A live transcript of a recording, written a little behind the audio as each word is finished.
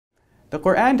The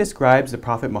Quran describes the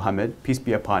Prophet Muhammad, peace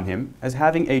be upon him, as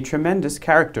having a tremendous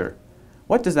character.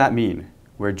 What does that mean?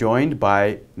 We're joined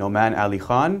by Nouman Ali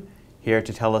Khan, here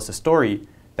to tell us a story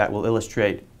that will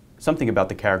illustrate something about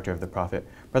the character of the Prophet.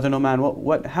 Brother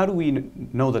Nouman, how do we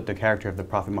know that the character of the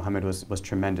Prophet Muhammad was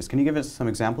tremendous? Can you give us some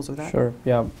examples of that? Sure,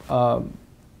 yeah.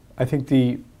 I think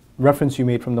the reference you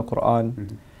made from the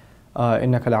Quran,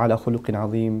 إِنَّكَ لَعَلَى خُلُقٍ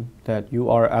عَظِيمٍ, that you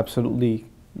are absolutely,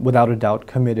 without a doubt,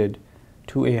 committed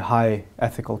to a high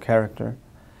ethical character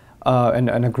and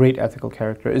a great ethical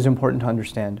character, is important to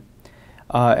understand.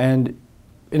 And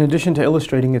in addition to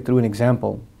illustrating it through an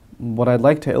example, what I'd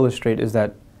like to illustrate is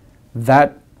that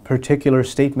that particular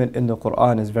statement in the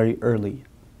Quran is very early.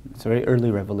 It's a very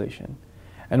early revelation.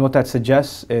 And what that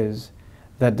suggests is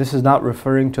that this is not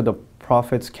referring to the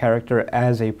Prophet's character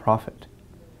as a prophet,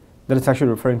 that it's actually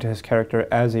referring to his character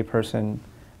as a person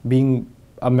being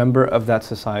a member of that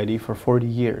society for 40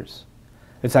 years.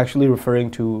 It's actually referring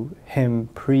to him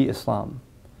pre-Islam.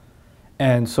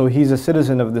 And so he's a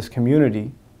citizen of this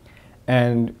community,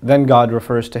 and then God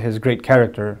refers to his great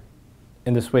character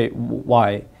in this way.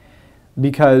 Why?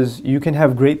 Because you can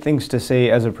have great things to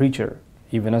say as a preacher,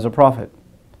 even as a prophet,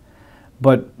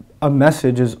 but a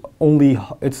message is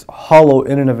it's hollow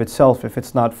in and of itself if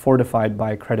it's not fortified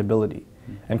by credibility.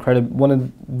 And one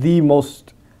of the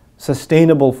most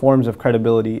sustainable forms of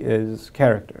credibility is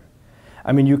character.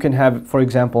 I mean, you can have, for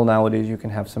example, nowadays you can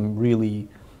have some really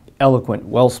eloquent,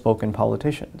 well-spoken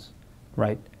politicians,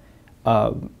 right?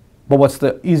 But what's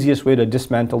the easiest way to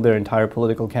dismantle their entire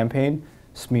political campaign?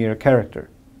 Smear character,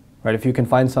 right? If you can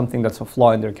find something that's a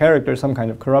flaw in their character, some kind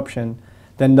of corruption,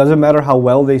 then doesn't matter how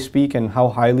well they speak and how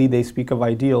highly they speak of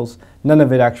ideals, none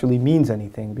of it actually means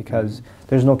anything because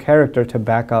there's no character to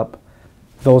back up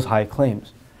those high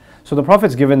claims. So the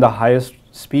Prophet's given the highest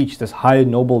speech, this high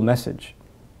noble message,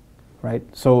 right?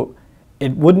 So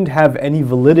it wouldn't have any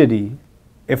validity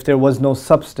if there was no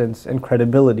substance and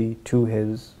credibility to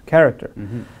his character.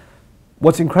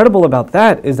 What's incredible about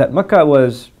that is that Mecca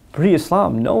was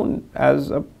pre-Islam known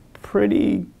as a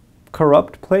pretty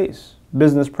corrupt place.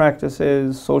 Business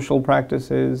practices, social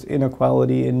practices,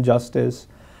 inequality, injustice,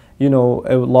 a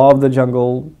law of the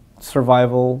jungle,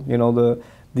 survival,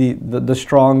 the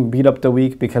strong beat up the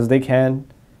weak because they can,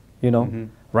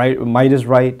 right? Might is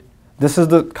right. This is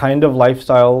the kind of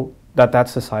lifestyle that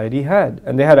society had.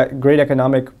 And they had a great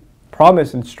economic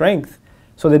promise and strength,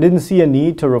 so they didn't see a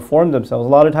need to reform themselves. A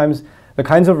lot of times, the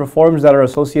kinds of reforms that are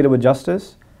associated with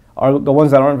justice are the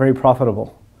ones that aren't very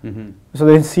profitable. So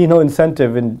they see no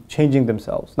incentive in changing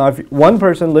themselves. Now, if one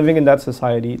person living in that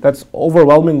society that's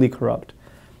overwhelmingly corrupt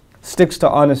sticks to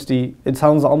honesty, it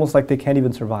sounds almost like they can't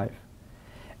even survive.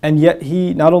 And yet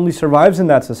he not only survives in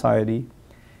that society,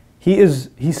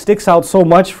 he sticks out so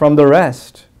much from the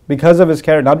rest because of his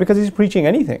character, not because he's preaching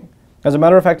anything. As a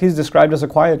matter of fact, he's described as a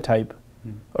quiet type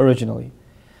originally.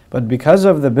 But because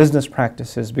of the business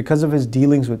practices, because of his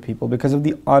dealings with people, because of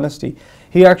the honesty,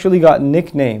 he actually got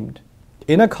nicknamed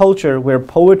in a culture where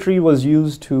poetry was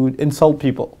used to insult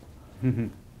people.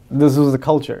 This was the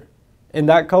culture. In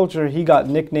that culture, he got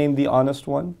nicknamed the honest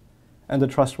one and the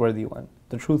trustworthy one,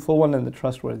 the truthful one and the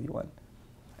trustworthy one.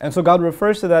 And so God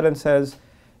refers to that and says,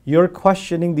 you're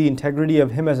questioning the integrity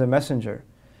of him as a messenger,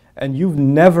 and you've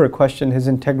never questioned his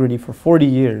integrity for 40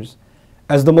 years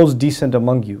as the most decent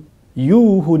among you.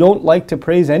 You who don't like to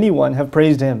praise anyone have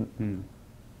praised him.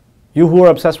 You who are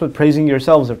obsessed with praising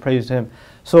yourselves have praised him.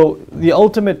 So the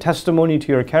ultimate testimony to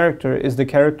your character is the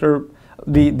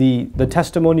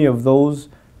testimony of those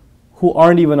who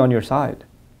aren't even on your side.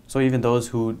 So even those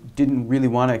who didn't really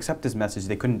want to accept his message,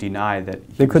 they couldn't deny that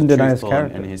he they couldn't was deny his truthful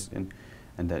character.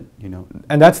 and that,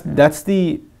 And that's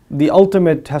the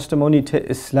ultimate testimony to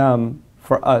Islam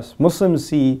for us. Muslims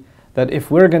see that if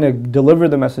we're going to deliver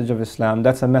the message of Islam,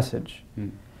 that's a message.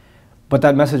 But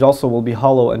that message also will be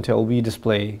hollow until we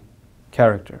display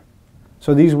character.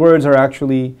 So these words are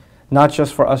actually not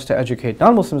just for us to educate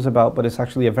non-Muslims about, but it's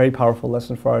actually a very powerful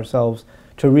lesson for ourselves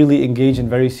to really engage in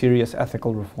very serious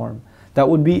ethical reform. That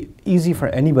would be easy for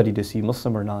anybody to see,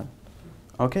 Muslim or not.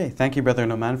 Okay, thank you, Brother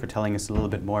Nouman, for telling us a little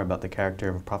bit more about the character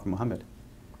of Prophet Muhammad.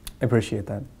 I appreciate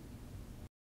that.